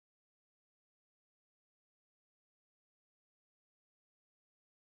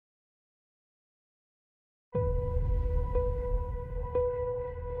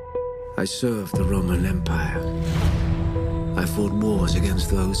I served the Roman Empire. I fought wars against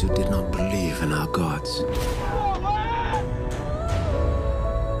those who did not believe in our gods.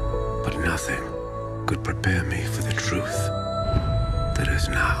 But nothing could prepare me for the truth that has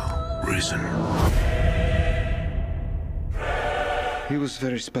now risen. He was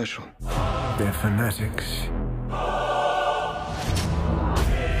very special. They're fanatics.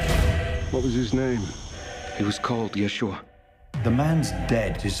 What was his name? He was called Yeshua. The man's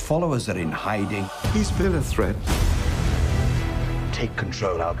dead. His followers are in hiding. He's been a threat. Take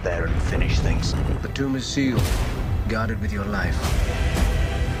control out there and finish things. The tomb is sealed, guarded with your life.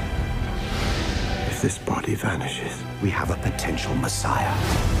 If this body vanishes, We have a potential messiah.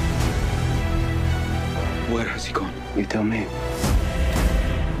 where has he gone? You tell me.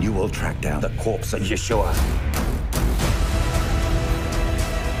 You will track down the corpse of Yeshua.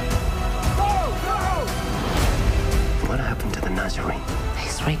 What happened to the Nazarene?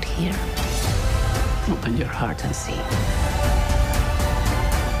 He's right here. Open your heart and see.